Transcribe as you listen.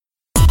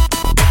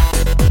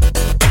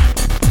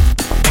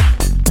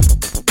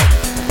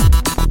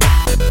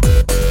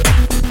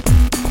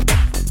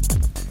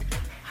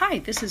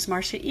this is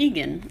Marcia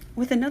Egan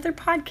with another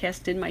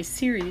podcast in my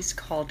series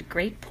called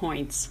Great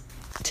Points.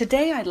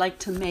 Today I'd like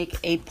to make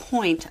a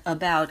point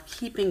about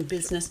keeping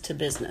business to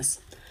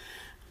business.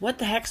 What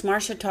the heck's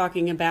Marcia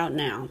talking about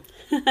now?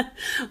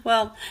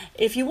 Well,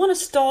 if you want to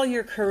stall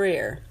your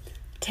career,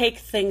 take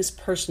things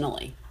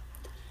personally.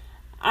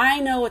 I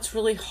know it's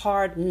really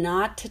hard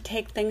not to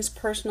take things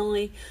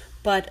personally,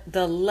 but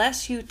the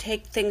less you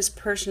take things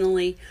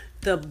personally,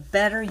 the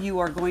better you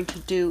are going to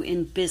do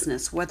in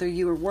business, whether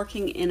you are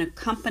working in a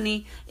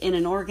company, in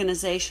an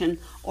organization,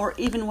 or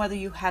even whether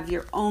you have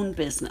your own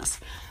business.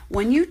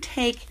 When you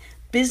take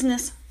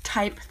business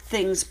type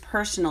things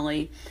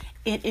personally,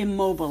 it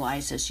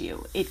immobilizes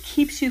you. It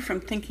keeps you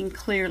from thinking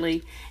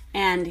clearly,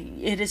 and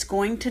it is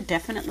going to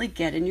definitely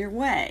get in your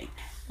way.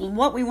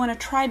 What we want to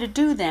try to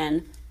do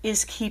then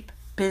is keep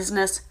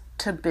business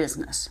to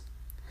business.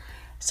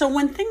 So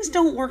when things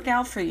don't work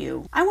out for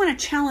you, I want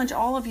to challenge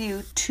all of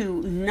you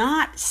to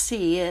not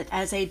see it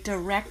as a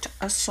direct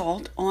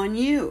assault on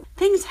you.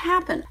 Things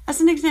happen.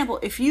 As an example,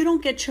 if you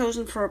don't get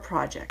chosen for a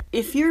project,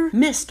 if you're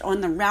missed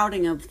on the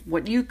routing of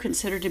what you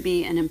consider to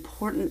be an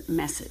important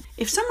message,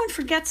 if someone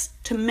forgets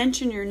to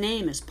mention your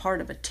name as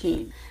part of a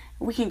team,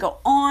 we can go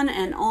on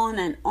and on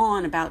and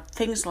on about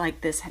things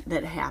like this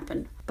that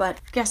happened. But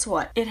guess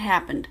what? It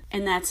happened,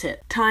 and that's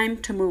it. Time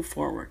to move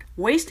forward.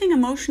 Wasting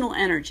emotional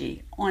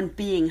energy on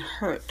being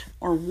hurt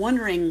or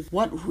wondering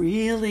what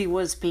really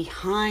was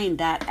behind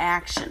that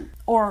action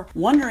or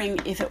wondering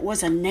if it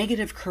was a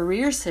negative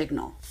career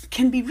signal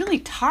can be really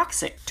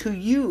toxic to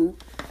you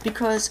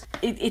because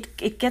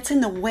it gets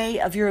in the way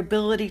of your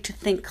ability to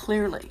think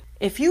clearly.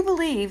 If you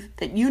believe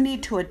that you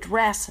need to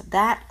address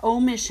that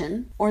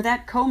omission or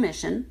that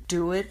commission,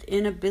 do it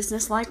in a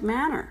business-like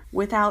manner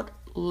without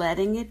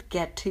letting it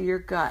get to your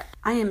gut.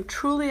 I am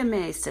truly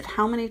amazed at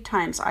how many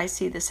times I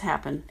see this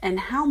happen and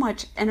how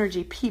much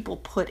energy people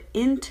put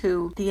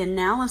into the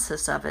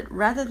analysis of it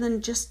rather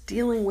than just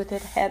dealing with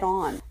it head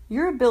on.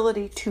 Your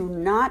ability to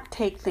not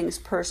take things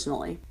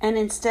personally and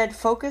instead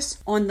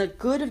focus on the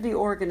good of the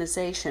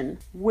organization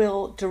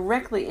will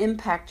directly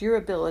impact your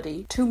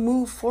ability to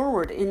move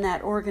forward in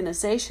that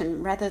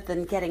organization rather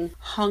than getting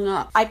hung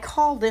up. I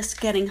call this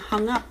getting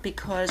hung up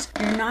because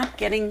you're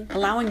not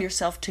allowing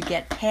yourself to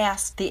get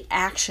past the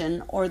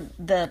action or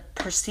the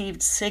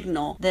perceived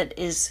signal that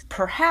is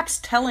perhaps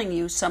telling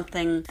you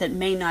something that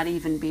may not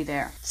even be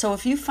there. So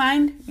if you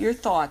find your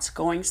thoughts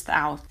going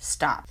south,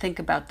 stop. Think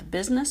about the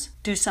business,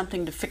 do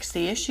something to fix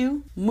the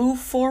issue, move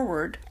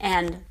forward,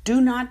 and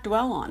do not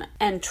dwell on it.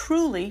 And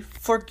truly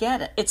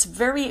forget it. It's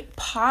very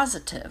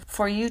positive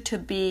for you to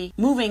be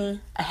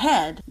moving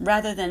ahead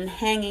rather than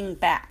hanging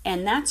back.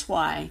 And that's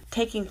why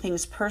taking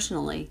things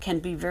personally can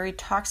be very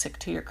toxic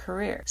to your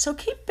career. So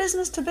keep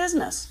business to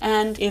business.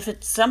 And if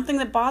it's something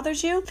that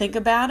bothers you, think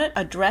about it,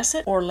 address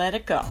it, or let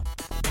it go.